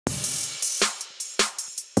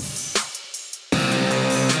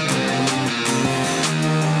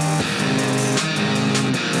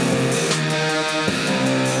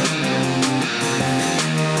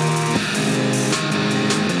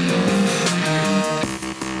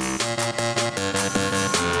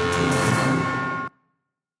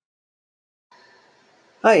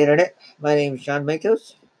Hi, Internet. My name is John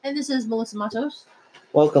Matos. And this is Melissa Matos.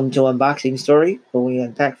 Welcome to Unboxing Story, where we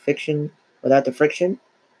unpack fiction without the friction.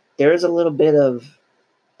 There is a little bit of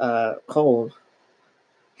cold.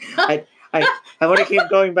 I I want to keep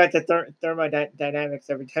going back to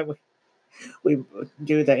thermodynamics every time we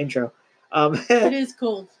do the intro. It is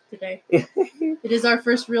cold today. It is our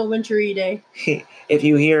first real wintry day. If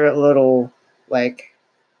you hear a little like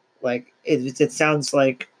it sounds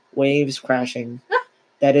like waves crashing.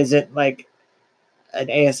 That isn't like an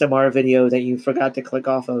ASMR video that you forgot to click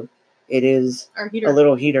off of. It is Our heater. a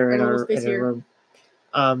little heater in Our our little space here. room.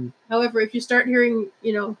 However, if you start hearing,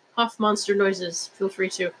 Hoff monster noises, feel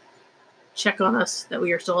free to check on us that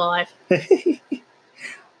we are still alive.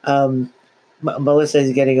 Melissa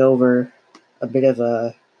is getting over a bit of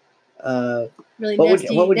a Really what would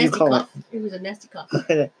you nasty call cough. It was a nasty cough.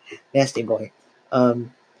 nasty boy. But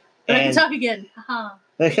I can talk again. Haha.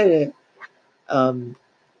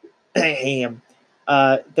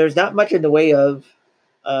 There's not much in the way of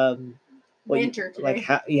Banter today. like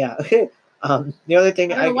the other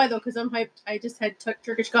thing I don't know why though, because I'm hyped. I just had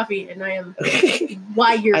Turkish coffee and I am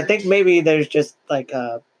wired. I think maybe there's just like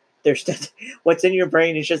there's just what's in your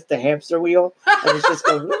brain is just the hamster wheel and it's just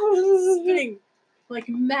going spinning like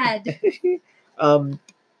mad.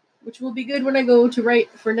 Which will be good when I go to write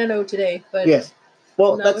for Neno today. But yes,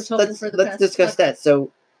 well let's discuss that. So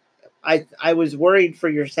I was worried for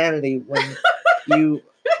your sanity when you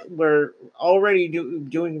were already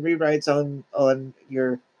doing rewrites on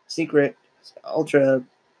your secret ultra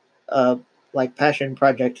like passion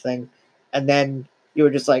project thing, and then you were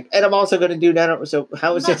just like, and I'm also going to do Nano. So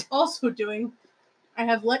how is it? Also doing. I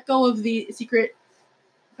have let go of the secret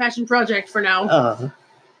passion project for now.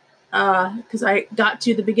 Because I got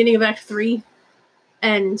to the beginning of Act 3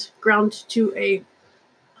 and ground to a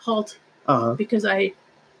halt because I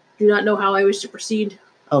do not know how I wish to proceed.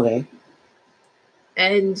 Okay.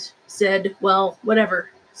 And said, well,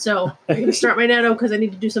 whatever. So I'm going to start my Nano because I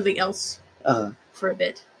need to do something else for a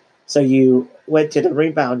bit. So you went to the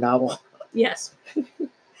Rebound novel. Yes. So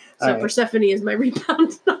right. Persephone is my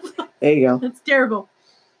Rebound novel. There you go. That's terrible.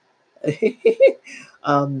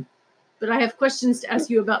 But I have questions to ask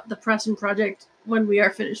you about the Passion Project when we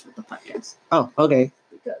are finished with the podcast. Oh, okay.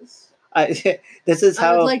 Because this is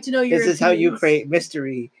how I would like to know your opinions. How you create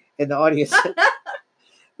mystery in the audience.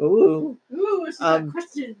 Ooh. What's that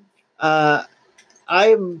question?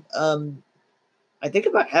 I'm I think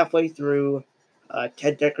about halfway through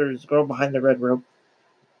Ted Decker's Girl Behind the Red Rope.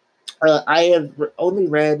 I have only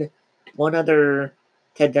read one other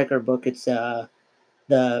Ted Decker book. It's the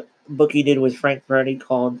book he did with Frank Peretti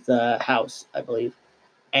called The House, I believe.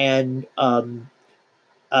 And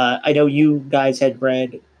I know you guys had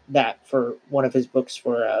read that for one of his books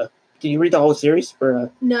for did you read the whole series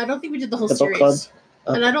for No, I don't think we did the whole series. Book club?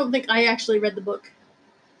 And I don't think I actually read the book.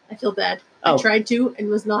 I feel bad. I tried to and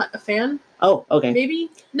was not a fan. Oh, okay. Maybe?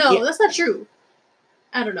 No, That's not true.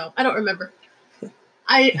 I don't know. I don't remember.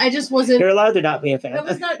 I just wasn't... You're allowed to not be a fan. I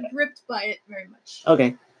was not gripped by it very much.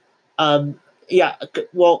 Okay. Yeah,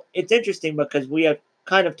 well, it's interesting because we have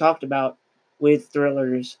kind of talked about with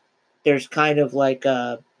thrillers, there's kind of like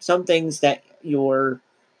some things that you're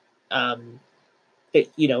that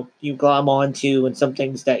you glom onto and some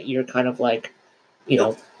things that you're kind of like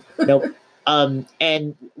nope.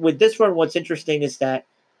 And with this one, what's interesting is that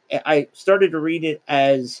I started to read it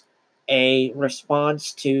as a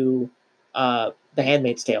response to The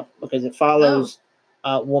Handmaid's Tale because it follows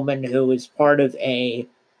a woman who is part of a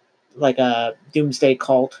doomsday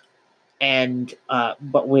cult, and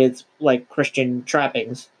but with like Christian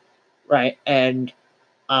trappings, right? And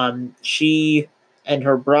she and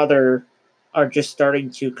her brother are just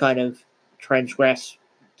starting to kind of transgress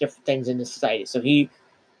different things in the society. So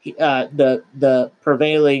the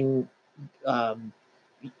prevailing,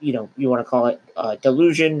 you want to call it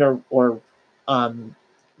delusion or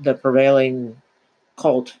the prevailing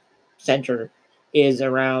cult center is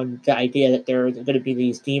around the idea that there are going to be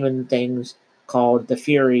these demon things called the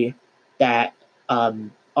Fury that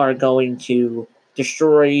are going to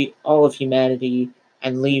destroy all of humanity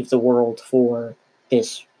and leave the world for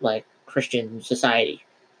this like Christian society,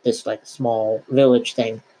 this like small village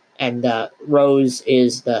thing. And Rose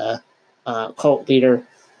is the cult leader,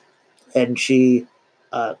 and she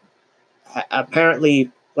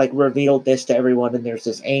apparently like revealed this to everyone. And there's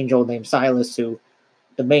this angel named Silas who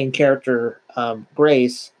the main character,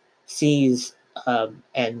 Grace, sees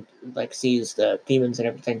and like sees the demons and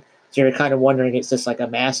everything. So you're kind of wondering, is this like a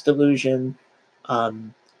mass delusion?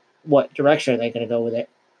 What direction are they going to go with it?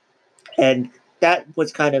 And that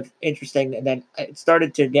was kind of interesting. And then it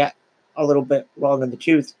started to get a little bit long in the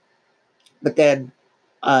tooth. But then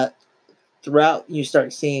throughout you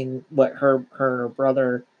start seeing what her and her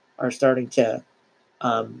brother are starting to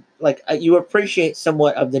you appreciate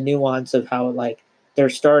somewhat of the nuance of how like they're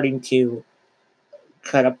starting to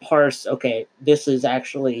kind of parse, okay, this is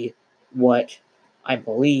actually what I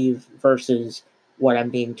believe versus what I'm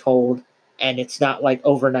being told. And it's not like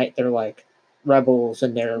overnight they're like rebels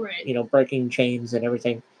and they're, right. Breaking chains and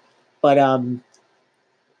everything. But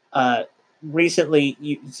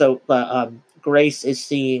recently, Grace is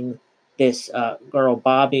seeing this girl,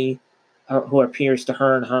 Bobby, who appears to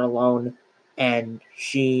her and her alone. And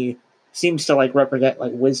she seems to like represent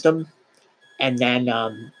like wisdom. And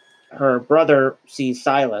then her brother sees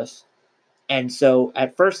Silas, and so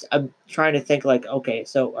at first I'm trying to think like, okay,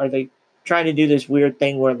 so are they trying to do this weird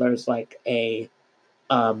thing where there's like a,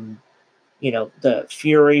 the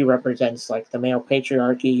Fury represents like the male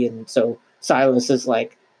patriarchy, and so Silas is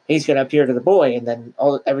like he's gonna appear to the boy, and then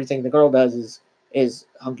everything the girl does is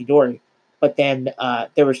hunky dory. But then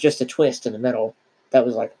there was just a twist in the middle that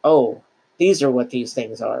was like, oh, these are what these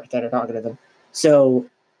things are that are talking to them. So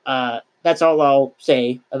that's all I'll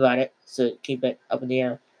say about it. So keep it up in the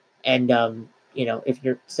air. And if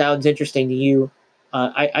it sounds interesting to you,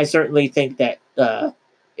 I certainly think that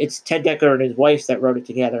it's Ted Decker and his wife that wrote it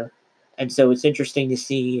together, and so it's interesting to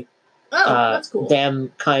see that's cool.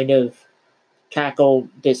 them kind of tackle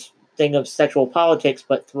this thing of sexual politics,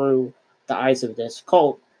 but through the eyes of this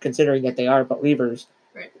cult, considering that they are believers,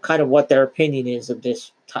 right. Kind of what their opinion is of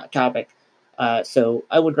this topic. So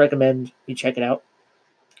I would recommend you check it out.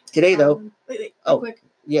 Today, though. Wait, quick.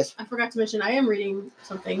 Yes. I forgot to mention I am reading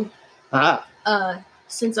something. Ah.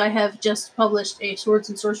 Since I have just published a Swords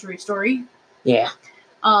and Sorcery story. Yeah.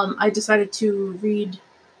 I decided to read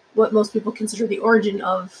what most people consider the origin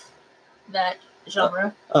of that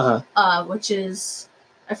genre. Which is,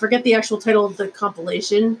 I forget the actual title of the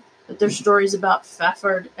compilation, but there's stories about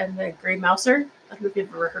Fafhrd and the Grey Mouser. I don't know if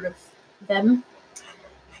you've ever heard of them.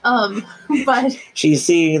 But she's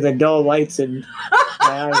seeing the dull lights in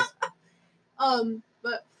my eyes.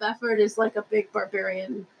 But Fafhrd is like a big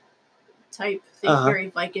barbarian type thing, very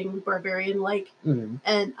Viking barbarian like. Mm-hmm.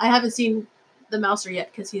 And I haven't seen the Mouser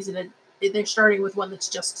yet because they're starting with one that's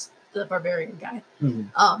just the barbarian guy.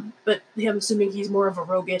 Mm-hmm. But I'm assuming he's more of a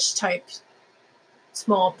roguish type,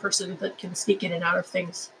 small person that can sneak in and out of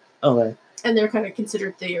things. Okay. And they're kind of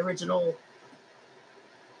considered the original,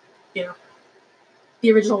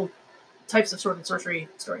 the original types of sword and sorcery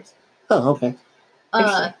stories. Oh, okay.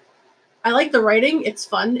 I like the writing. It's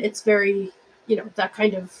fun. It's very, that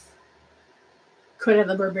kind of Conan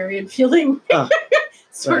the Barbarian feeling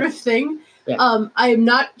sort of thing. Yeah. I'm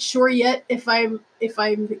not sure yet if I'm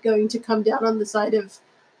going to come down on the side of,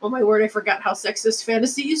 oh my word, I forgot how sexist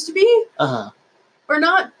fantasy used to be. Or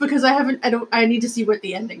not, because I need to see what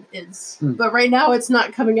the ending is. But right now it's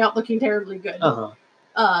not coming out looking terribly good.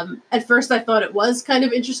 At first I thought it was kind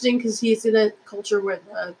of interesting because he's in a culture where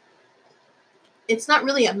it's not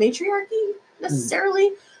really a matriarchy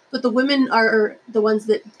necessarily, but the women are the ones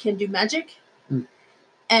that can do magic.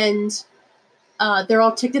 And they're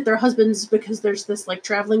all ticked at their husbands because there's this like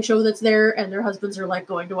traveling show that's there, and their husbands are like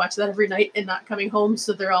going to watch that every night and not coming home,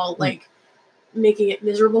 so they're all like making it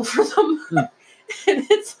miserable for them. And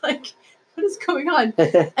it's like, what is going on?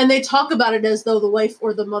 And they talk about it as though the wife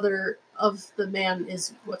or the mother of the man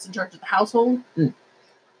is what's in charge of the household.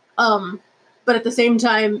 But at the same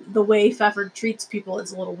time, the way Fafhrd treats people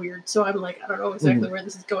is a little weird. So I'm like, I don't know exactly where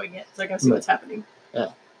this is going yet. So I gotta see what's happening.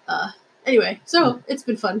 Yeah. Anyway, so it's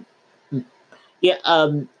been fun. Yeah,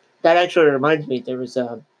 that actually reminds me, there was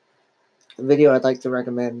a video I'd like to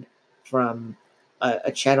recommend from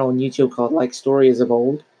a channel on YouTube called Like Stories of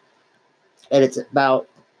Old. And it's about,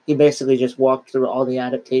 he basically just walked through all the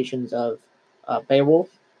adaptations of Beowulf,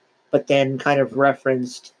 but then kind of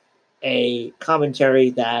referenced a commentary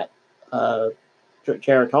that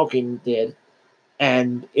J.R.R. Tolkien did.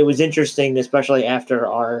 And it was interesting, especially after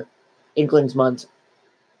our Inklings month,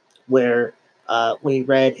 where we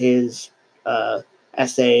read his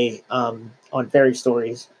essay on fairy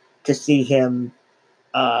stories, to see him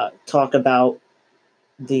talk about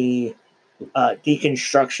the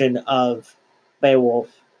deconstruction of Beowulf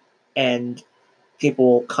and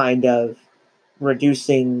people kind of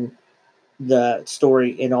reducing the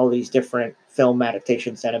story in all these different film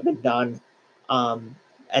adaptations that have been done,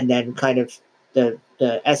 and then kind of the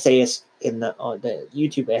essayist in the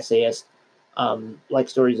YouTube essayist, Like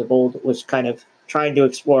Stories of Old, was kind of trying to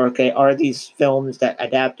explore, okay, are these films that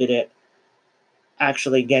adapted it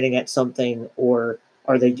actually getting at something, or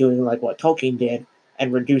are they doing like what Tolkien did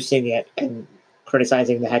and reducing it and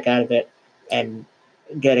criticizing the heck out of it and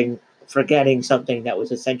forgetting something that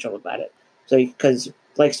was essential about it? So, because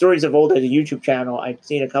like Stories of Old as a YouTube channel. I've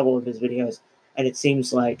seen a couple of his videos, and it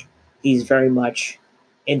seems like he's very much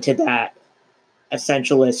into that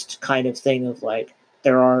essentialist kind of thing of like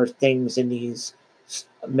there are things in these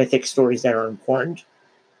mythic stories that are important,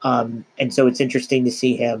 and so it's interesting to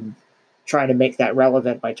see him try to make that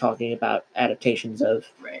relevant by talking about adaptations of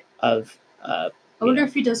Right. of. I wonder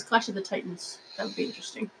if he does Clash of the Titans. That would be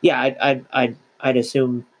interesting. Yeah, I'd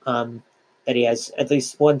assume that he has at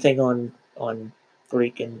least one thing on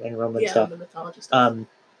Greek and Roman stuff. The mythology stuff.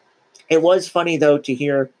 It was funny though to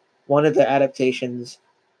hear one of the adaptations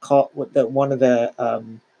call one of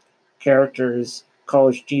the characters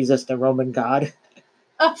calls Jesus the Roman God.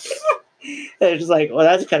 It's just like, well,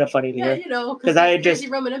 that's kind of funny to hear. Because I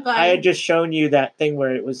had just shown you that thing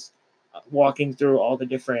where it was walking through all the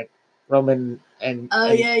different Roman and all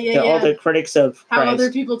the critics of how Christ.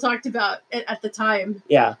 Other people talked about it at the time.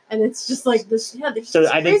 Yeah, and it's just like this. Yeah,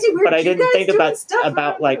 so I didn't, but I didn't think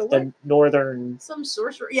about like the northern some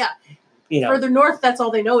sorcerer. Yeah, you know, further north, that's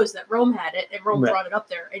all they know is that Rome had it, and Rome brought it up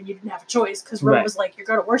there, and you didn't have a choice because Rome was like, "You're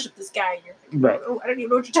going to worship this guy." And you're like, "Oh, I don't even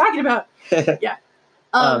know what you're talking about." Yeah.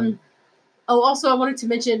 Also, I wanted to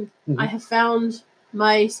mention I have found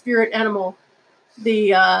my spirit animal.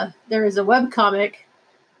 There is a webcomic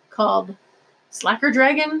called Slacker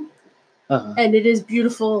Dragon, and it is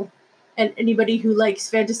beautiful. And anybody who likes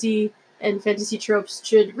fantasy and fantasy tropes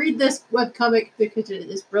should read this webcomic because it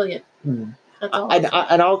is brilliant. That's all.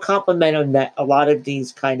 And I'll compliment on that. A lot of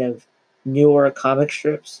these kind of newer comic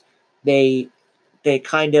strips, they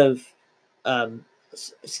kind of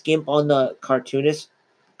skimp on the cartoonistry.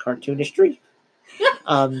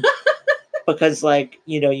 Because like,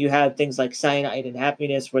 you have things like Cyanide and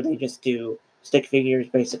Happiness where they just do stick figures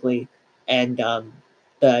basically, and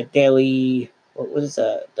the daily, what was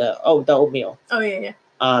the oatmeal. Oh yeah.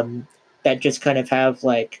 That just kind of have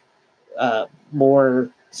like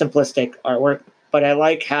more simplistic artwork. But I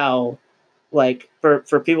like how, like,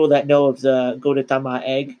 for people that know of the Gudetama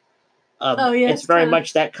egg, it's very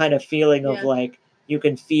much that kind of feeling of like you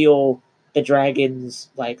can feel the dragon's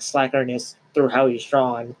like slackerness through how he's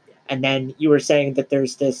drawn. And then you were saying that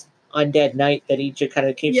there's this undead knight that he just kind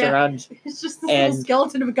of keeps around. It's just this little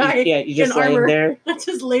skeleton of a guy. He's just laying there. That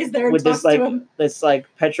just lays there and with talks this to him. This like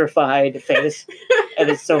petrified face, and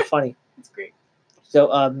it's so funny. It's great. So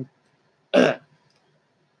I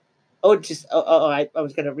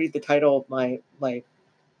was gonna read the title of my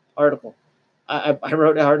article. I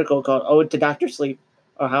wrote an article called "Ode to Dr. Sleep"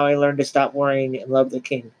 or "How I Learned to Stop Worrying and Love the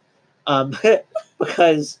King,"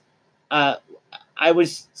 because I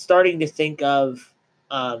was starting to think of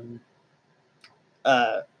 "Ode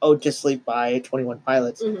to Sleep" by 21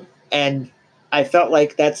 Pilots, and I felt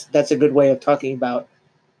like that's a good way of talking about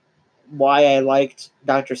why I liked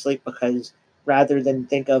Dr. Sleep, because rather than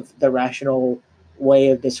think of the rational way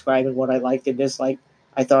of describing what I liked and disliked,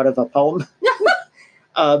 I thought of a poem.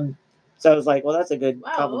 So I was like, well, that's a good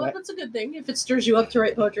compliment. Well, that's a good thing if it stirs you up to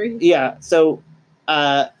write poetry. Yeah, so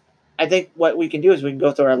I think what we can do is we can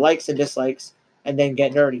go through our likes and dislikes and then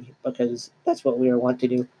get nerdy, because that's what we want to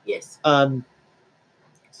do. Yes.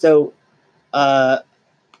 So the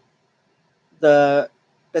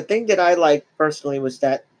thing that I liked personally was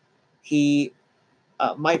that he,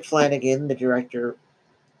 Mike Flanagan, the director,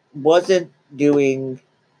 wasn't doing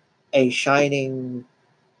a Shining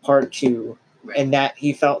Part 2, and that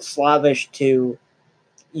he felt slavish to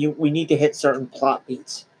we need to hit certain plot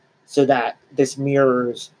beats so that this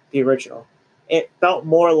mirrors the original. It felt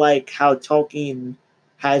more like how Tolkien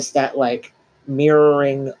has that like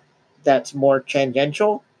mirroring that's more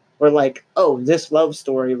tangential, where like, oh, this love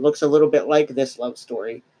story looks a little bit like this love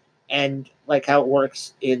story, and like how it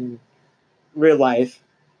works in real life,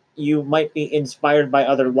 you might be inspired by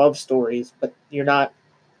other love stories, but you're not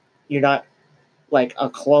like a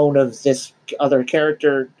clone of this other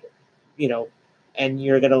character, and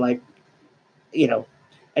you're gonna like,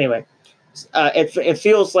 anyway, it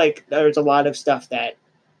feels like there's a lot of stuff that,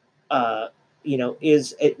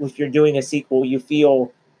 if you're doing a sequel, you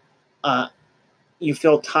feel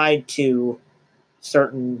tied to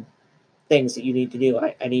certain things that you need to do.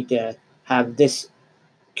 I need to have this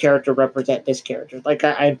character represent this character. Like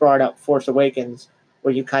I brought up Force Awakens,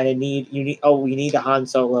 where you kind of need we need a Han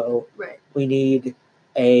Solo, right? We need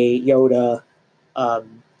a Yoda,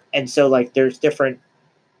 and so like there's different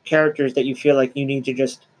characters that you feel like you need to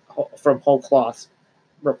just from whole cloth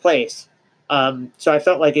replace. So I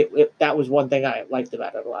felt like that was one thing I liked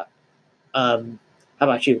about it a lot. How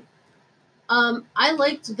about you? I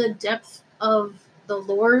liked the depth of the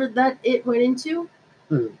lore that it went into.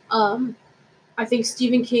 I think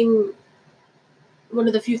Stephen King one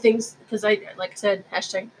of the few things, because I, like I said,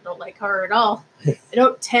 hashtag I don't like horror at all. I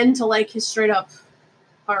don't tend to like his straight up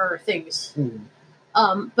horror things.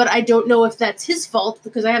 But I don't know if that's his fault,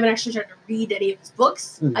 because I haven't actually tried to read any of his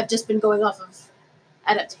books. I've just been going off of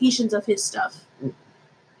adaptations of his stuff.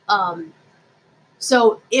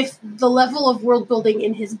 So if the level of world building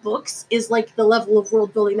in his books is like the level of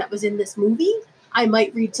world building that was in this movie, I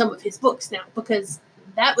might read some of his books now, because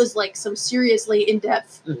that was like some seriously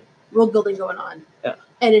in-depth world building going on. Yeah.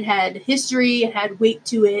 And it had history, it had weight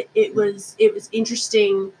to it. It was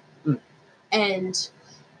interesting, and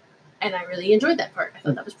I really enjoyed that part. I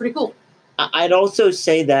thought that was pretty cool. I'd also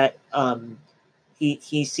say that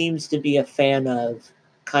he seems to be a fan of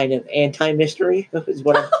kind of anti-mystery, is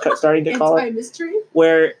what I'm starting to call it. Anti-mystery?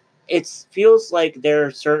 Where it feels like there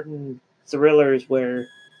are certain thrillers where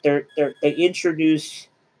they introduce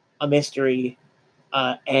a mystery,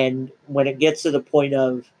 and when it gets to the point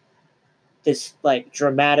of this like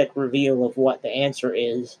dramatic reveal of what the answer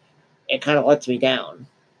is, it kind of lets me down.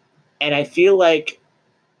 And I feel like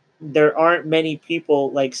there aren't many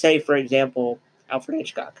people, like, say, for example, Alfred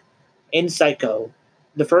Hitchcock. In Psycho,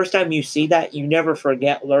 the first time you see that, you never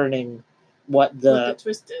forget learning what the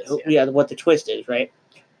twist is. What the twist is, right?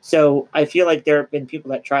 So I feel like there have been people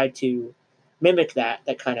that tried to mimic that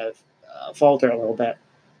kind of falter a little bit.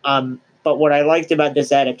 But what I liked about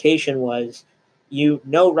this adaptation was you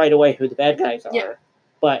know right away who the bad guys are,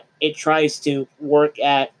 but it tries to work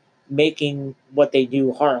at making what they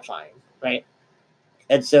do horrifying, right?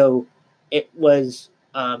 And so it was,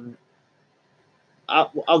 I'll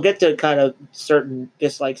get to kind of certain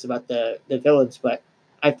dislikes about the villains, but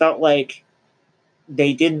I felt like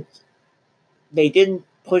they didn't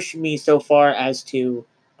push me so far as to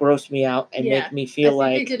gross me out and make me feel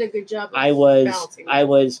like they did a good job of I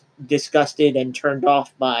was disgusted and turned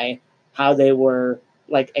off by how they were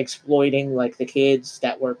like exploiting like the kids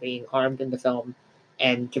that were being harmed in the film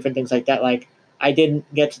and different things like that. Like I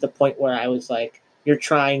didn't get to the point where I was like, you're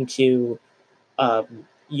trying to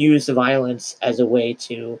use violence as a way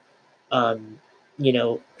to,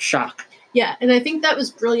 shock. Yeah, and I think that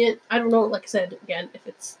was brilliant. I don't know, like I said, again, if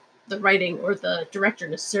it's the writing or the director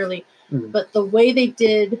necessarily, but the way they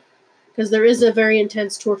did, because there is a very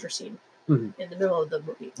intense torture scene in the middle of the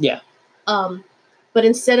movie. Yeah. But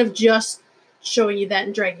instead of just showing you that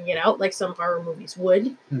and dragging it out like some horror movies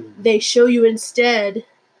would, they show you instead,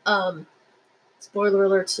 spoiler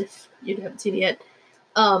alerts if you haven't seen it yet,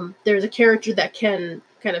 there's a character that can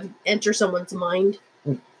kind of enter someone's mind.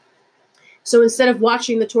 So instead of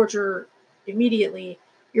watching the torture immediately,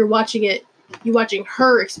 you're watching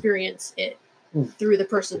her experience it through the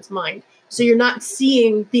person's mind. So you're not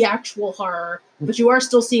seeing the actual horror, but you are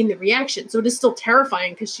still seeing the reaction. So it is still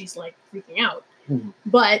terrifying because she's like freaking out.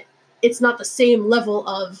 But it's not the same level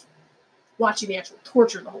of watching the actual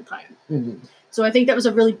torture the whole time. So I think that was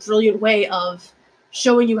a really brilliant way of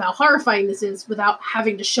showing you how horrifying this is without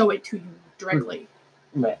having to show it to you directly.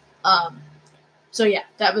 Right. So yeah,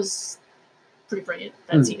 that was pretty brilliant,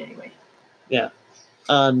 that scene anyway. Yeah.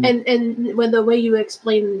 And when the way you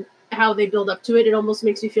explain how they build up to it, it almost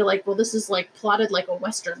makes me feel like, well, this is like plotted like a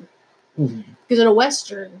Western. Because in a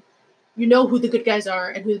Western, you know who the good guys are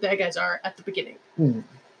and who the bad guys are at the beginning.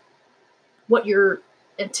 What you're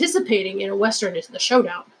anticipating in a Western is the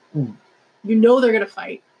showdown. You know they're going to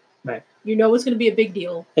fight. Right. You know it's going to be a big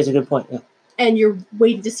deal. It's a good point, yeah. And you're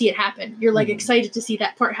waiting to see it happen. You're like excited to see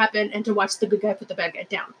that part happen and to watch the good guy put the bad guy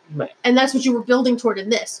down. Right. And that's what you were building toward in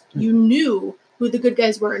this. You knew who the good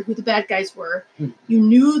guys were and who the bad guys were. You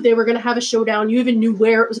knew they were going to have a showdown. You even knew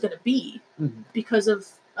where it was going to be because of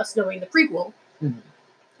us knowing the prequel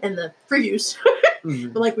and the previews.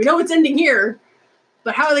 But like, we know it's ending here,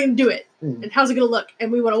 but how are they going to do it? And how's it going to look?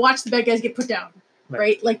 And we want to watch the bad guys get put down.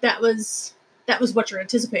 Right? Like that was what you're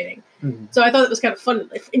anticipating. So I thought it was kind of fun,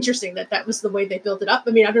 interesting that was the way they built it up. I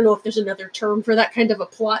mean, I don't know if there's another term for that kind of a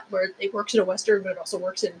plot where it works in a Western, but it also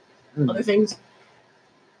works in other things.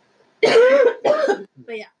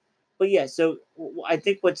 But yeah. So I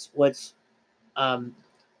think what's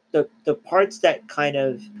the parts that kind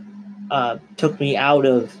of took me out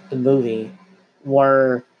of the movie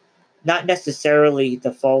were not necessarily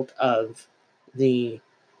the fault of the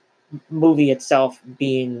movie itself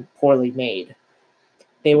being poorly made.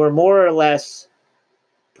 They were more or less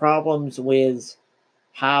problems with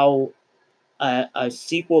how a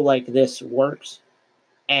sequel like this works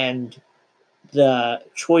and the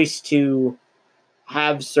choice to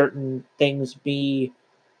have certain things be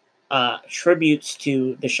tributes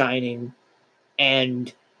to The Shining,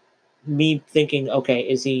 and me thinking,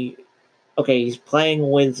 he's playing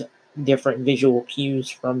with different visual cues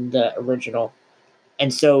from the original.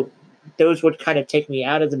 And so those would kind of take me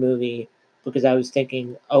out of the movie because I was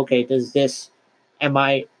thinking, okay, am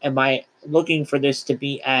I looking for this to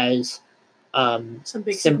be as some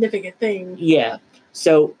big significant thing? Yeah.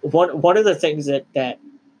 So one of the things that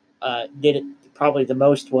did it probably the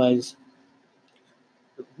most was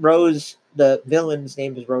Rose. The villain's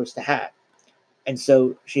name is Rose the Hat, and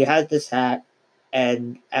so she has this hat,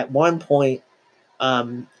 and at one point,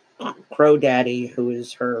 Crow Daddy, who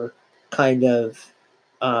is her kind of,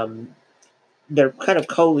 they're kind of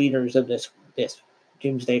co-leaders of this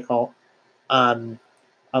doomsday cult, of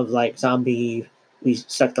like zombie, we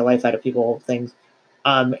suck the life out of people things.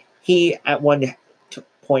 He at one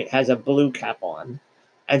point has a blue cap on,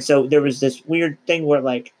 and so there was this weird thing where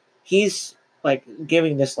like he's like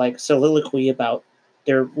giving this like soliloquy about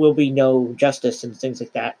there will be no justice and things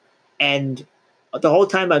like that, and the whole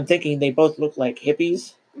time I'm thinking they both look like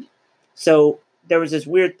hippies. So there was this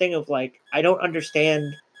weird thing of like I don't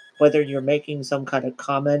understand whether you're making some kind of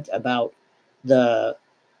comment about the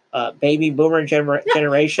baby boomer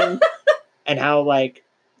generation and how like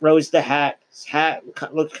Rose the Hat's hat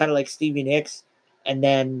looked kind of like Stevie Nicks, and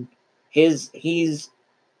then he's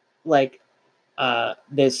like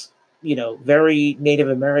this very Native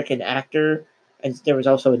American actor, and there was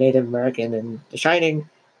also a Native American in The Shining,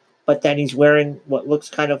 but then he's wearing what looks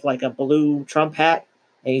kind of like a blue Trump hat,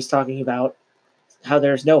 and he's talking about how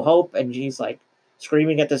there's no hope, and she's like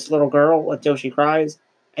screaming at this little girl until she cries,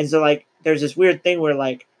 and so like there's this weird thing where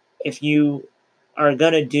like if you are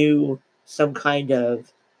gonna do some kind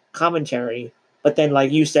of commentary, but then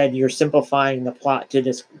like you said, you're simplifying the plot to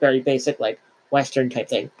this very basic like Western type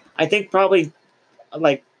thing. I think probably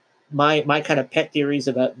like my kind of pet theories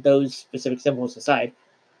about those specific symbols aside,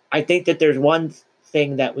 I think that there's one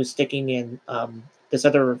thing that was sticking in this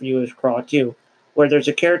other review is Craw too, where there's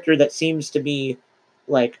a character that seems to be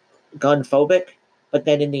like gun phobic, but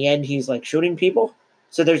then in the end he's like shooting people.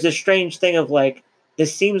 So there's this strange thing of like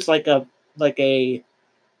this seems like a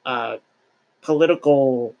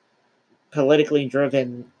politically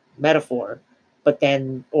driven metaphor, but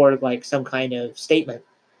then or like some kind of statement,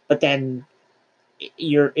 but then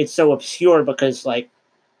it's so obscure because like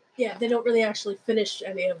they don't really actually finish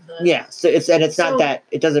any of the so it's not that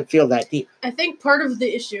it doesn't feel that deep. I think part of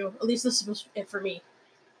the issue, at least this was it for me,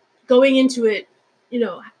 going into it,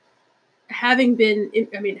 having been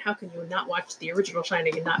how can you not watch the original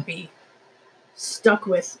Shining and not be stuck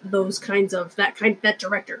with those kinds of that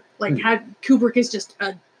director? Like how Kubrick is just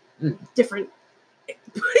a different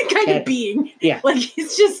kind of being. Yeah. Like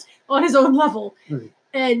he's just on his own level.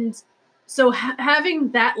 And so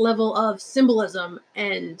having that level of symbolism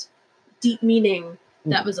and deep meaning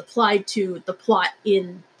that was applied to the plot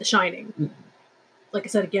in The Shining. Like I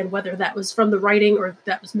said, again, whether that was from the writing or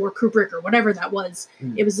that was more Kubrick or whatever that was,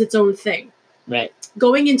 it was its own thing. Right.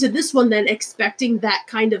 Going into this one then, expecting that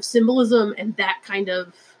kind of symbolism and that kind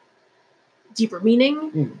of deeper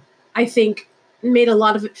meaning, I think made a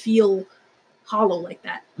lot of it feel hollow like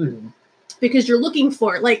that. Because you're looking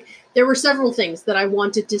for, like, there were several things that I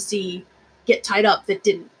wanted to see get tied up that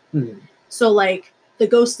didn't. So, like, the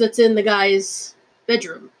ghost that's in the guy's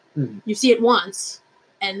bedroom, you see it once,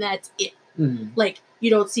 and that's it. Like, you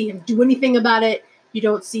don't see him do anything about it. You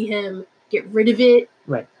don't see him get rid of it.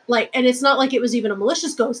 Right. Like, and it's not like it was even a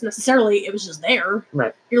malicious ghost necessarily. It was just there.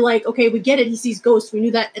 Right. You're like, okay, we get it. He sees ghosts. We knew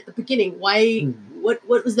that at the beginning. Why? What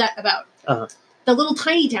was that about? The little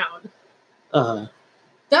tiny town.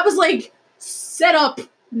 That was like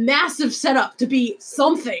massive setup to be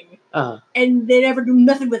something. And they never do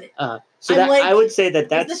nothing with it. So that, like, I would say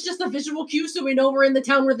that's... Is this just a visual cue so we know we're in the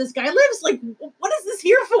town where this guy lives? Like, what is this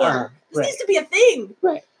here for? This needs to be a thing.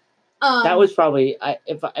 Right. That was probably,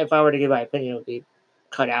 if I were to give my opinion, it would be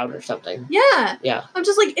cut out or something. Yeah. Yeah. I'm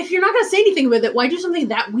just like, if you're not going to say anything with it, why do something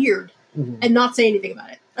that weird and not say anything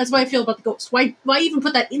about it? That's why I feel about the ghost. Why even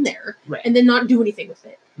put that in there and then not do anything with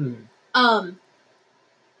it? And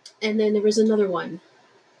then there was another one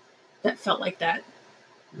that felt like that.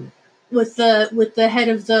 With the head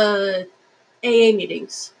of the AA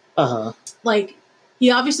meetings. Like,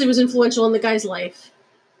 he obviously was influential in the guy's life.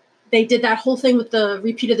 They did that whole thing with the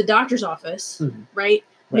repeat of the doctor's office, right?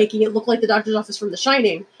 Making it look like the doctor's office from The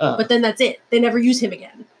Shining. But then that's it. They never use him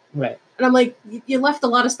again. Right. And I'm like, you left a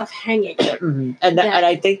lot of stuff hanging. And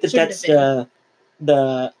I think that's the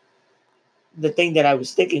thing that I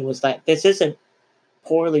was thinking was that this isn't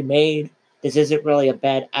poorly made. This isn't really a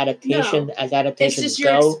bad adaptation as adaptations go. It's just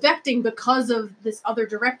you're expecting, because of this other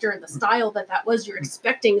director and the style that was, you're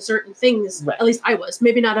expecting certain things. Right. At least I was.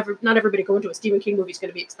 Maybe not everybody going to a Stephen King movie is going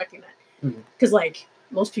to be expecting that. Because, like,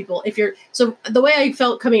 most people. So the way I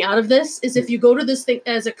felt coming out of this is if you go to this thing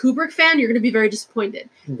as a Kubrick fan, you're going to be very disappointed.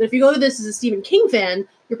 But if you go to this as a Stephen King fan,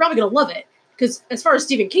 you're probably going to love it. Because as far as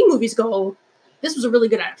Stephen King movies go, this was a really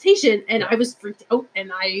good adaptation, and I was freaked out,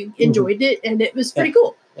 and I enjoyed it, and it was pretty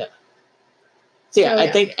cool. Yeah. So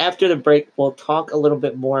I think after the break, we'll talk a little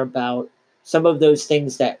bit more about some of those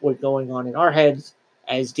things that were going on in our heads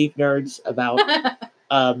as deep nerds about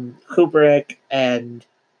Kubrick and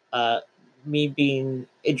me being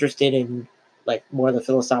interested in like more of the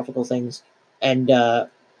philosophical things and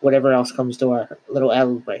whatever else comes to our little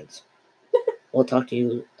adult brains. We'll talk to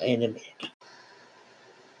you in a minute.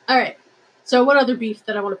 All right. So what other beef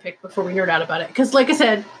that I want to pick before we nerd out about it? Because like I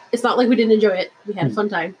said, it's not like we didn't enjoy it. We had a fun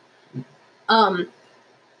time. I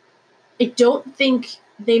don't think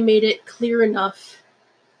they made it clear enough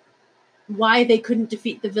why they couldn't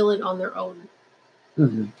defeat the villain on their own.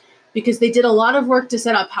 Mm-hmm. Because they did a lot of work to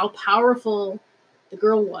set up how powerful the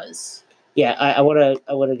girl was. Yeah, I wanna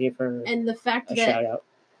give her and the fact a that shout out.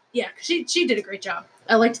 Yeah, she did a great job.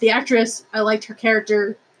 I liked the actress. I liked her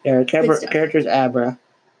character. Yeah, her character's Abra.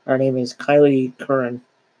 Her name is Kylie Curran.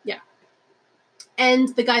 Yeah. And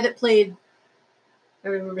the guy that played, I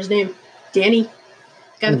don't remember his name, Danny. The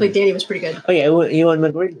guy that played Danny was pretty good. Oh yeah, Ewan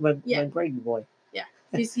McGregor boy. Yeah,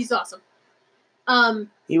 he's awesome.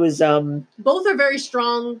 He was Both are very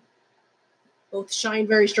strong. Both shine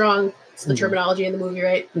very strong. It's the terminology in the movie,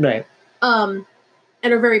 right? Right.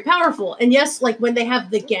 And are very powerful. And yes, like when they have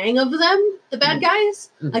the gang of them, the bad guys,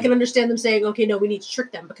 I can understand them saying, okay, no, we need to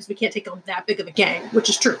trick them because we can't take on that big of a gang, which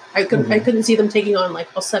is true. I couldn't see them taking on like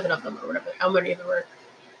all 7 of them or whatever, how many of them were.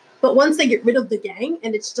 But once they get rid of the gang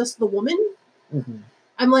and it's just the woman,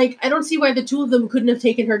 I'm like, I don't see why the 2 of them couldn't have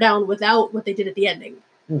taken her down without what they did at the ending.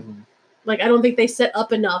 Like, I don't think they set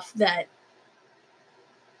up enough that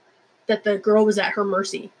the girl was at her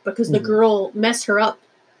mercy because the girl messed her up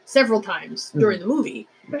several times during the movie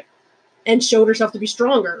and showed herself to be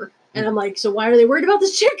stronger. And I'm like, so why are they worried about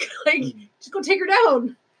this chick? Like, just go take her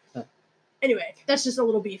down. Anyway, that's just a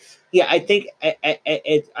little beef. Yeah, I think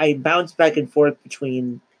I bounce back and forth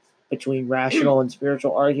between rational and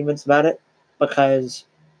spiritual arguments about it because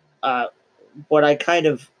what I kind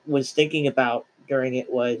of was thinking about during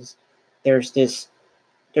it was they're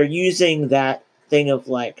using that thing of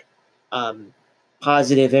like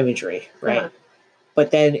positive imagery, right?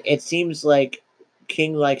 But then it seems like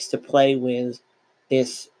King likes to play with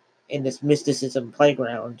this in this mysticism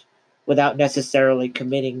playground without necessarily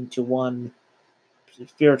committing to one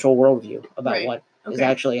spiritual worldview about what is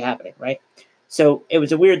actually happening, right? So it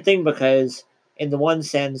was a weird thing because in the one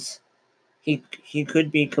sense, he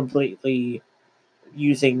could be completely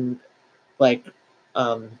using like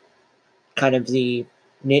kind of the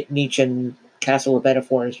Nietzschean castle of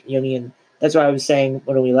metaphors, Jungian. That's why I was saying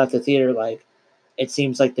when we left the theater, like, it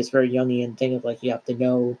seems like this very Jungian thing of like you have to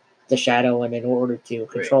know the shadow and in order to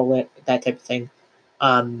control it, that type of thing.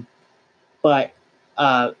 But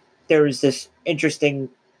there was this interesting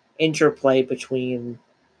interplay between,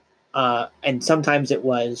 and sometimes it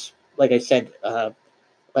was, like I said,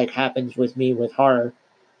 like happens with me with horror,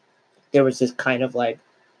 there was this kind of like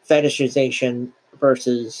fetishization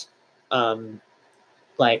versus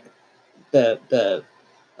like the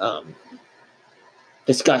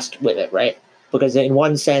disgust with it, right? Because in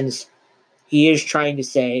one sense, he is trying to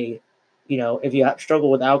say, you know, if you struggle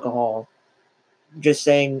with alcohol, just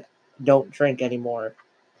saying don't drink anymore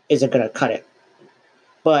isn't going to cut it.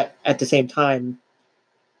 But at the same time,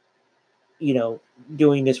 you know,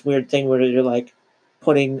 doing this weird thing where you're like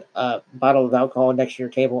putting a bottle of alcohol next to your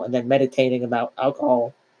table and then meditating about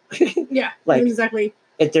alcohol. Yeah, like exactly.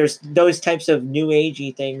 If there's those types of new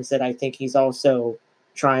agey things that I think he's also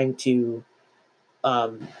trying to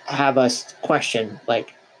have us question,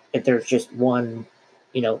 like if there's just one,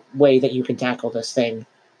 you know, way that you can tackle this thing,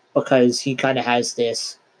 because he kind of has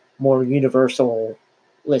this more universalist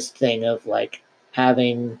thing of like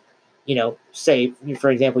having, you know, say,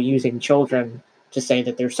 for example, using children to say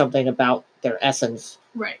that there's something about their essence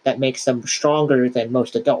that makes them stronger than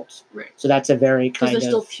most adults. Right. So that's a very kind of, they're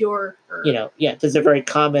still pure. You know, yeah, there's a very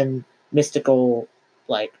common mystical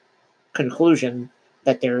like conclusion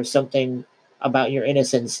that there is something about your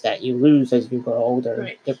innocence that you lose as you grow older.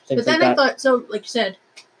 Right. But then I thought, so like you said,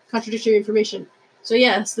 contradictory information. So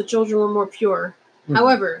yes, the children were more pure.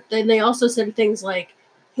 However, then they also said things like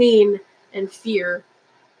pain and fear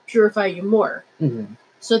purify you more.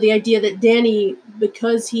 So the idea that Danny,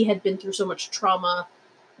 because he had been through so much trauma,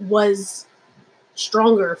 was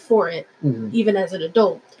stronger for it, even as an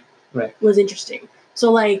adult, was interesting.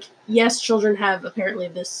 So, like, yes, children have apparently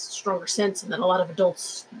this stronger sense, and then a lot of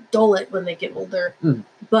adults dull it when they get older.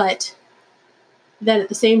 But then at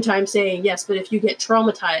the same time saying, yes, but if you get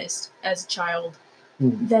traumatized as a child,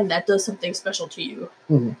 then that does something special to you.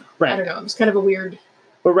 Right. I don't know. It was kind of a weird.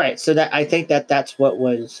 But right. So that I think that's what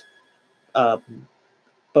was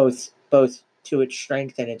both to its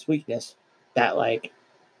strength and its weakness. That like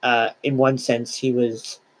in one sense he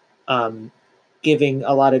was giving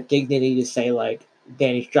a lot of dignity to say like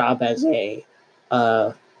Danny's job as a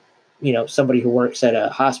somebody who works at a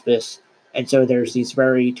hospice. And so there's these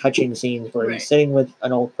very touching scenes where he's sitting with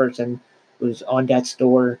an old person who's on death's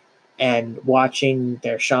door and watching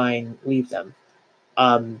their shine leave them.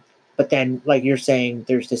 But then, like you're saying,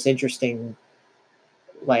 there's this interesting,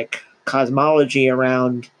 like, cosmology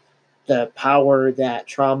around the power that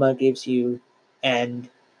trauma gives you, and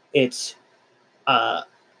it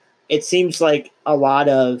seems like a lot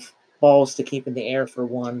of balls to keep in the air for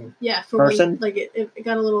one person. Like it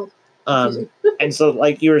got a little. And so,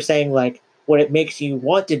 like you were saying, like what it makes you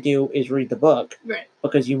want to do is read the book, right?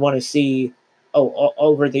 Because you want to see,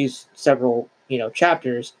 over these several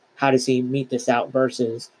chapters, how does he meet this out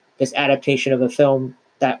versus this adaptation of a film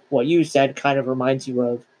that what you said kind of reminds you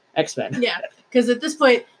of X-Men. Yeah, because at this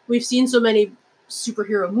point we've seen so many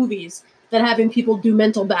superhero movies that having people do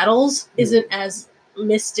mental battles isn't as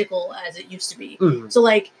mystical as it used to be. So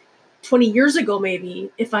like 20 years ago,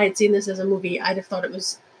 maybe if I had seen this as a movie, I'd have thought it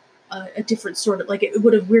was a different sort of, like, it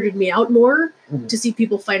would have weirded me out more to see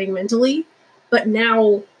people fighting mentally. But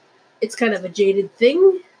now it's kind of a jaded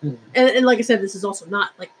thing. And like I said, this is also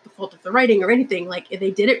not like the fault of the writing or anything. Like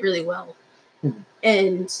they did it really well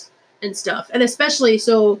and stuff. And especially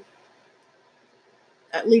so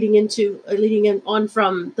leading on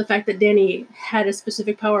from the fact that Danny had a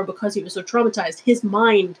specific power because he was so traumatized, his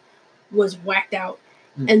mind was whacked out.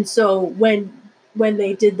 And so when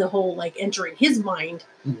they did the whole like entering his mind,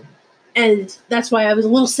 and that's why I was a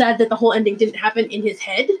little sad that the whole ending didn't happen in his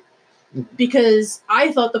head, because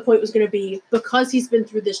I thought the point was going to be, because he's been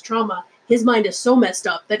through this trauma, his mind is so messed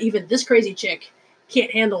up that even this crazy chick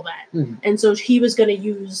can't handle that. And so he was going to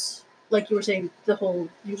use, like you were saying, the whole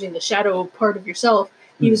using the shadow part of yourself,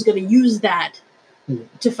 he was going to use that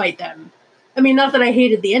to fight them. I mean, not that I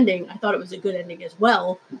hated the ending. I thought it was a good ending as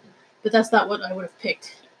well, but that's not what I would have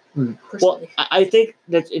picked. Well, I think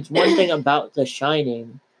that it's one thing about The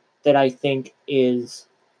Shining that I think is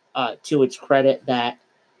to its credit, that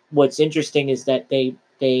what's interesting is that they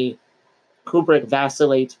Kubrick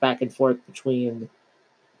vacillates back and forth between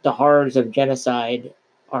the horrors of genocide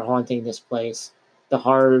are haunting this place, the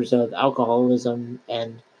horrors of alcoholism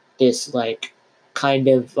and this like kind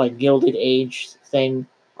of like Gilded Age thing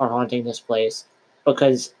are haunting this place,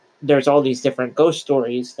 because there's all these different ghost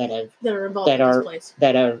stories that are involved in this place,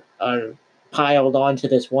 that are piled onto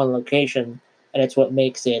this one location, and it's what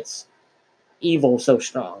makes its evil so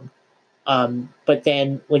strong. But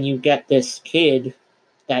then when you get this kid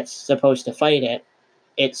that's supposed to fight it,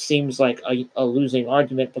 it seems like a losing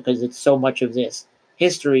argument, because it's so much of this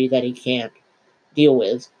history that he can't deal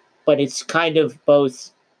with. But it's kind of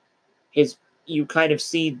both you kind of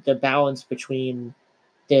see the balance between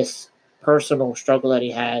this personal struggle that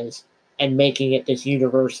he has and making it this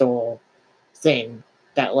universal thing,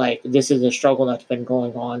 that like this is a struggle that's been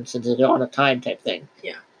going on since the dawn of time type thing.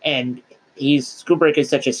 Yeah. And Kubrick is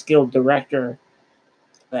such a skilled director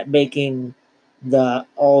at making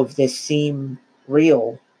all of this seem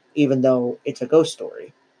real, even though it's a ghost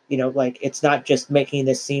story. Like it's not just making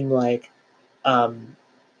this seem like,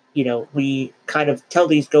 we kind of tell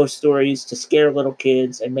these ghost stories to scare little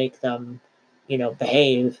kids and make them,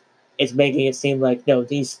 behave. It's making it seem like, no,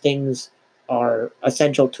 these things are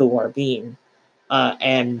essential to our being.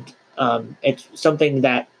 And it's something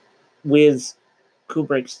that with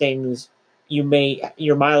Kubrick's things,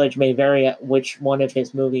 your mileage may vary at which one of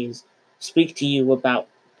his movies speak to you about,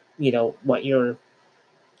 what your,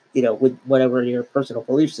 with whatever your personal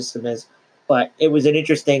belief system is. But it was an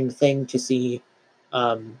interesting thing to see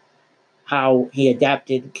how he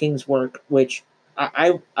adapted King's work, which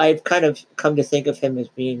I've kind of come to think of him as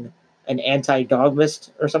being an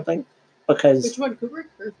anti-dogmist or something, because which one,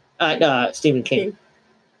 Kubrick? Stephen King,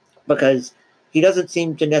 because he doesn't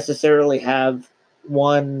seem to necessarily have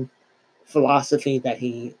one philosophy that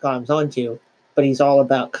he comes onto, but he's all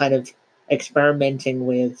about kind of experimenting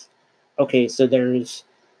with, okay, so there's,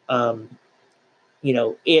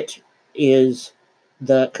 it is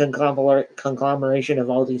the conglomeration of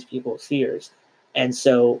all these people's fears. And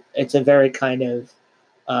so it's a very kind of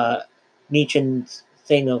Nietzschean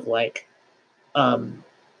thing of like,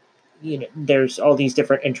 there's all these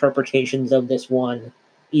different interpretations of this one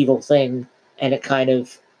evil thing, and it kind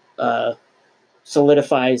of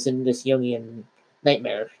solidifies in this Jungian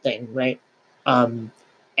nightmare thing, right?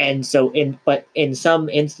 and so in some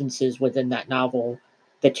instances within that novel,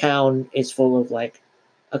 the town is full of like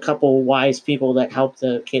a couple wise people that help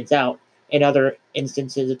the kids out. In other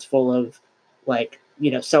instances, it's full of like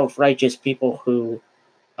self-righteous people who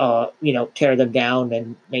tear them down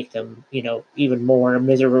and make them even more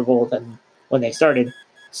miserable than when they started.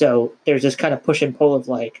 So there's this kind of push and pull of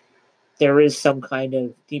like there is some kind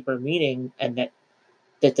of deeper meaning and that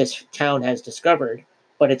this town has discovered,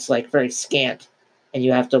 but it's like very scant, and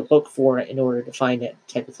you have to look for it in order to find it,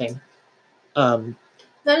 type of thing.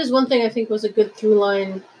 That is one thing I think was a good through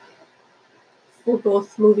line for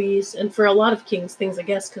both movies and for a lot of King's things, I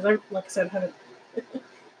guess, because like I said, haven't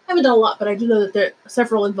done a lot, but I do know that there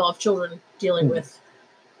several involve children dealing with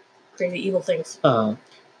crazy evil things.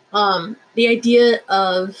 The idea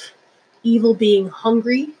of evil being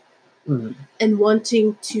hungry and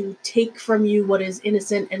wanting to take from you what is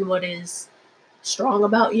innocent and what is strong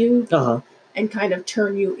about you, and kind of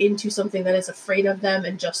turn you into something that is afraid of them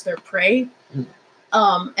and just their prey.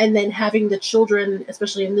 And then having the children,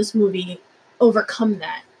 especially in this movie, overcome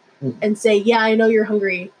that and say, yeah, I know you're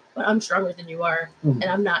hungry, but I'm stronger than you are, and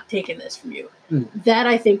I'm not taking this from you. That,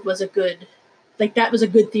 I think, was a good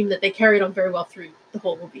theme that they carried on very well through the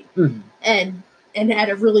whole movie. And had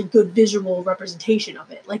a really good visual representation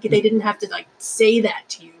of it. Like, they didn't have to, like, say that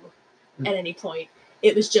to you at any point.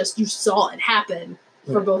 It was just, you saw it happen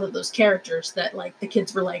for both of those characters that, like, the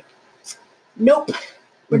kids were like, nope,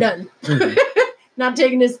 we're done. Not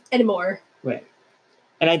taking this anymore. Right.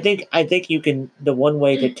 And I think you can, the one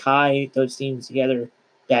way to tie those themes together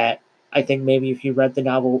that I think maybe if you read the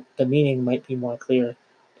novel, the meaning might be more clear,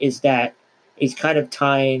 is that he's kind of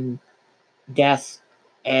tying death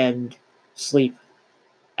and sleep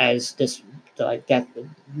as this, like death,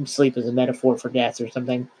 sleep is a metaphor for death or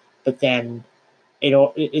something, but then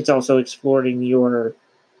it's also exploring your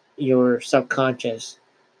subconscious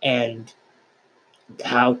and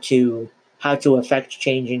how to affect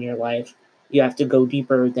change in your life. You have to go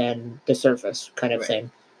deeper than the surface, kind of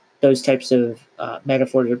thing. Those types of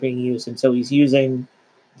metaphors are being used, and so he's using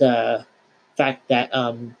the fact that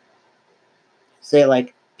say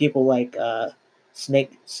like people like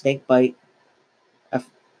Snakebite.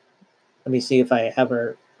 Let me see if I have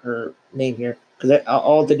her name here, because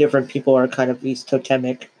all the different people are kind of these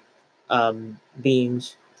totemic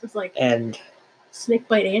beings. It's like and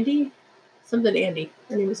Snakebite Andy, something Andy.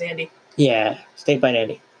 Her name is Andy. Yeah, Snakebite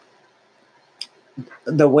Andy.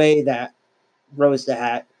 The way that Rose the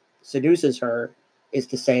Hat seduces her is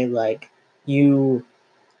to say like you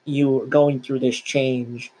are going through this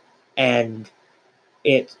change and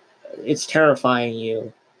it's terrifying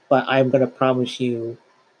you, but I'm going to promise you,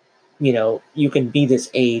 you can be this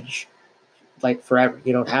age like forever.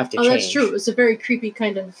 You don't have to change. That's true. It was a very creepy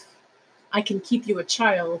kind of, I can keep you a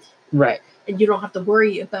child. Right. And you don't have to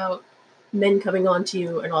worry about men coming on to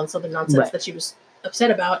you and all this other nonsense that she was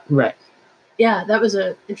upset about. Right. Yeah, that was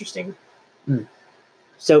a interesting.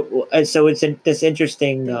 So it's this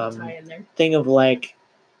interesting thing of like,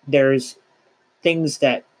 there's things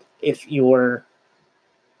that if you're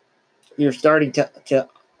starting to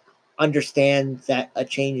understand that a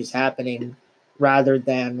change is happening rather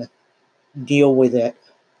than deal with it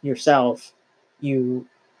yourself,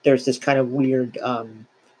 there's this kind of weird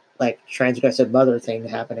like transgressive mother thing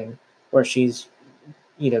happening where she's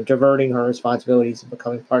diverting her responsibilities and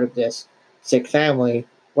becoming part of this sick family,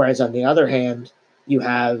 whereas on the other hand you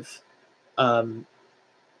have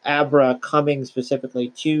Abra coming specifically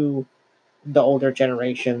to the older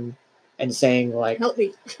generation and saying like, help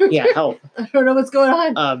me. Yeah, help. I don't know what's going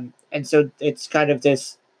on. And so it's kind of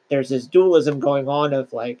there's this dualism going on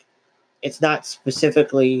of like, it's not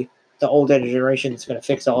specifically the older generation that's going to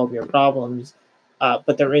fix all of your problems,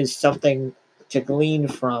 but there is something to glean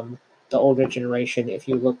from the older generation if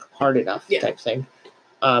you look hard enough, type thing.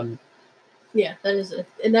 Yeah, that is it.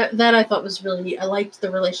 And that I thought was really neat. I liked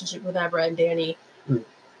the relationship with Abra and Danny.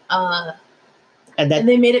 And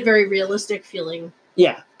they made it very realistic feeling.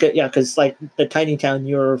 Yeah, because like the tiny town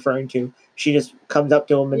you were referring to, she just comes up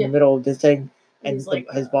to him in the middle of this thing, and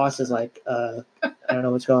his boss is like, I don't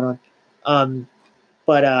know what's going on.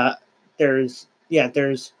 But there's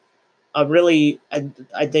a really,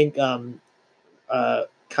 I think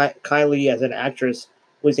Kylie as an actress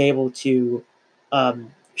was able to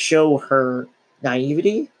show her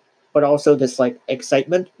naivety, but also this like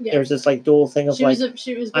excitement. There's this like dual thing of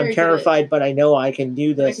she was I'm terrified, but I know I can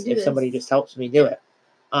do this if somebody just helps me do it.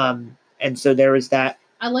 And so there was that.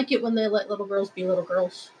 I like it when they let little girls be little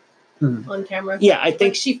girls on camera. Yeah, I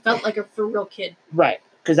think she felt like a for real kid. Right,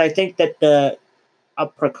 because I think that a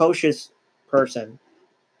precocious person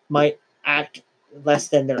might act less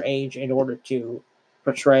than their age in order to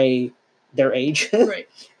portray their age. Right.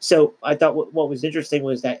 So I thought what was interesting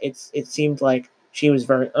was that it seemed like she was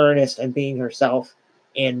very earnest and being herself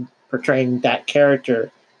in portraying that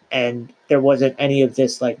character, and there wasn't any of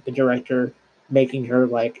this like the director making her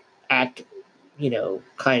like act,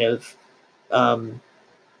 kind of,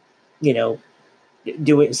 you know,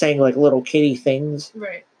 saying like little kitty things.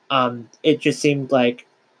 Right. It just seemed like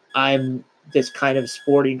I'm this kind of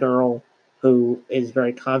sporty girl who is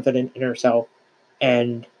very confident in herself,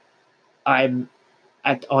 and I'm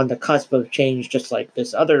on the cusp of change, just like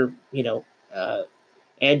this other,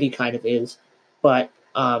 Andy kind of is. But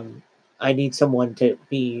I need someone to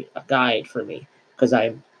be a guide for me because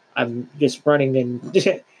I'm just running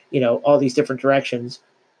in, all these different directions,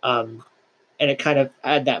 and it kind of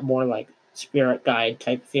had that more like spirit guide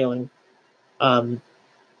type feeling. And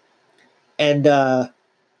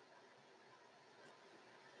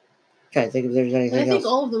trying to think if there's anything else. I think else.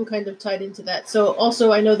 all of them kind of tied into that. So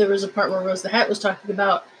also, I know there was a part where Rose the Hat was talking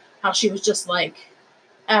about how she was just like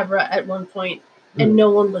Abra at one point, and no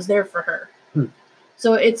one was there for her.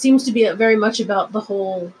 So it seems to be very much about the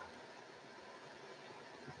whole,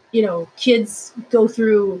 kids go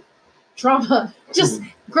through trauma. Just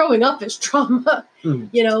growing up is trauma,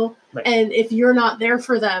 Right. And if you're not there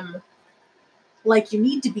for them like you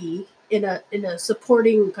need to be in a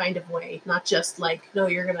supporting kind of way, not just like, no,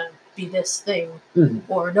 you're gonna be this thing,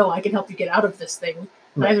 or no, I can help you get out of this thing.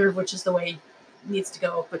 Right. Neither of which is the way it needs to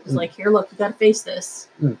go. But it's like, here, look, you gotta face this.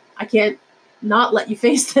 I can't not let you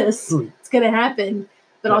face this. It's gonna happen,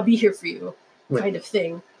 but I'll be here for you, kind of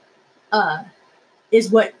thing. Is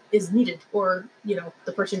what is needed, or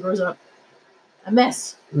the person grows up a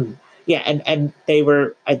mess. Yeah, and they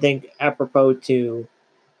were, I think, apropos to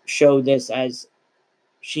show this as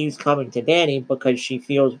she's coming to Danny because she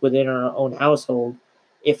feels within her own household,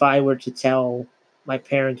 if I were to tell my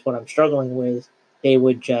parents what I'm struggling with, they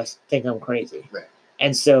would just think I'm crazy. Right.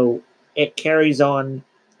 And so it carries on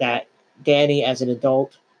that Danny, as an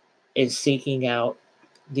adult, is seeking out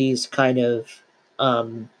these kind of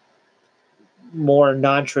more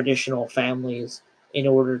non-traditional families in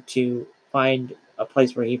order to find a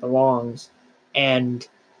place where he belongs, and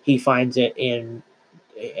he finds it in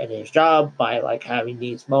his job by like having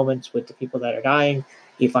these moments with the people that are dying.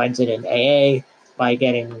 He finds it in AA by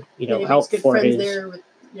getting help good for friends his there with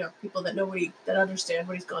people that know that understand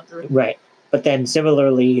what he's gone through. Right. But then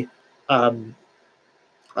similarly,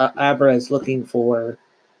 Abra is looking for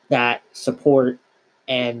that support,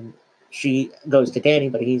 and she goes to Danny,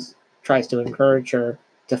 but he tries to encourage her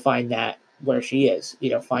to find that where she is.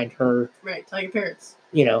 Find her. Right. Tell your parents.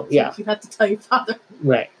 Yeah. You have to tell your father.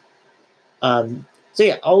 Right. So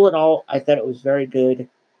yeah, all in all, I thought it was very good,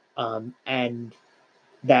 and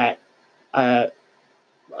that I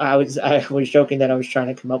was joking that I was trying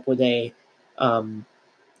to come up with a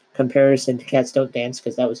comparison to Cats Don't Dance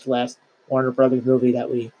because that was the last Warner Brothers movie that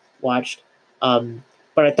we watched, but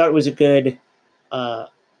I thought it was a good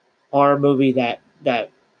horror movie that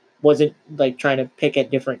wasn't like trying to pick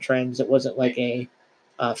at different trends. It wasn't like a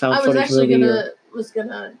found footage movie. Was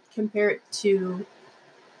gonna compare it to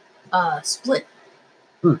Split.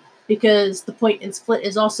 Because the point in Split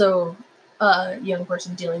is also a young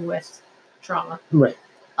person dealing with trauma. Right.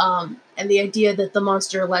 And the idea that the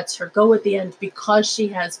monster lets her go at the end because she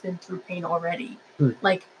has been through pain already.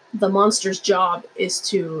 Like, the monster's job is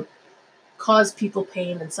to cause people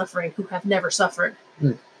pain and suffering who have never suffered.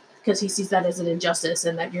 Because he sees that as an injustice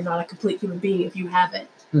and that you're not a complete human being if you haven't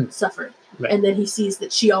suffered. Right. And then he sees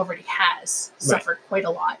that she already has suffered quite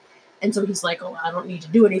a lot. And so he's like, oh, I don't need to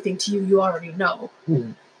do anything to you. You already know.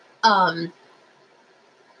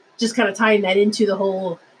 Just kind of tying that into the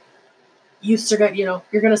whole, you're going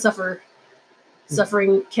to suffer.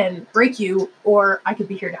 Suffering can break you, or I could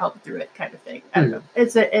be here to help you through it, kind of thing. I don't know.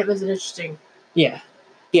 It was an interesting. Yeah.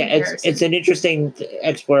 It's an interesting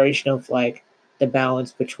exploration of like the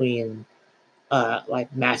balance between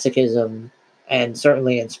like masochism, and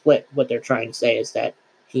certainly in Split, what they're trying to say is that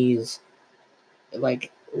he's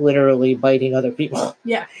like literally biting other people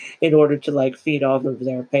in order to like feed off of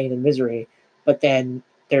their pain and misery. But then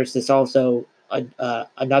there's this also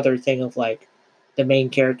another thing of like the main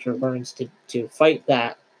character learns to fight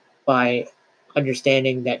that by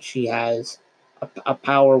understanding that she has a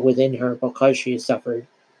power within her because she has suffered,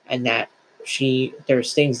 and that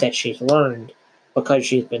there's things that she's learned because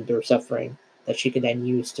she's been through suffering that she can then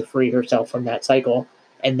use to free herself from that cycle.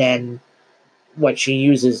 And then what she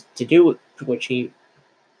uses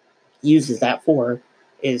that for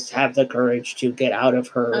is have the courage to get out of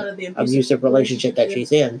her abusive relationship that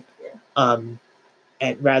she's in, and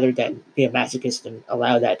rather than be a masochist and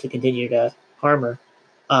allow that to continue to harm her.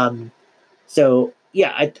 So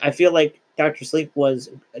I feel like Dr. Sleep was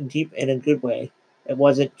deep in a good way. It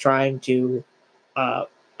wasn't trying to out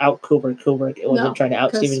Kubrick. It wasn't trying to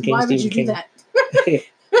out Stephen King. Why would you do that?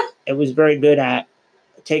 It was very good at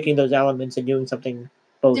taking those elements and doing something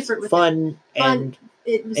both fun and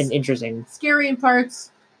interesting. Scary in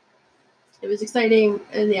parts. It was exciting,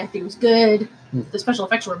 and the acting was good. The special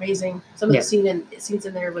effects were amazing. Some of the scenes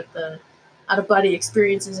in there with the out-of-body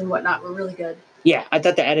experiences and whatnot were really good. Yeah, I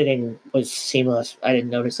thought the editing was seamless. I didn't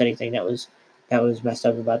notice anything that was messed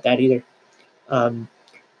up about that either.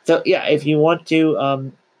 So yeah, if you want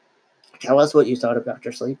to tell us what you thought of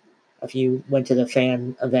Dr. Sleep, if you went to the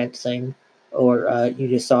fan event thing, or you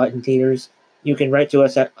just saw it in theaters, you can write to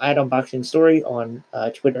us at Unboxing Story on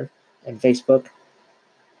Twitter and Facebook.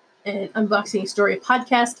 And Unboxing Story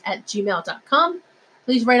Podcast at gmail.com.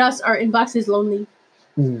 Please write us. Our inbox is lonely.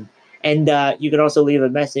 Mm. And you can also leave a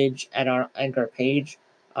message at our Anchor page.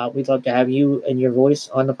 We'd love to have you and your voice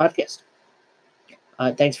on the podcast.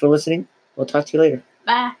 Thanks for listening. We'll talk to you later.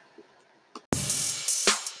 Bye.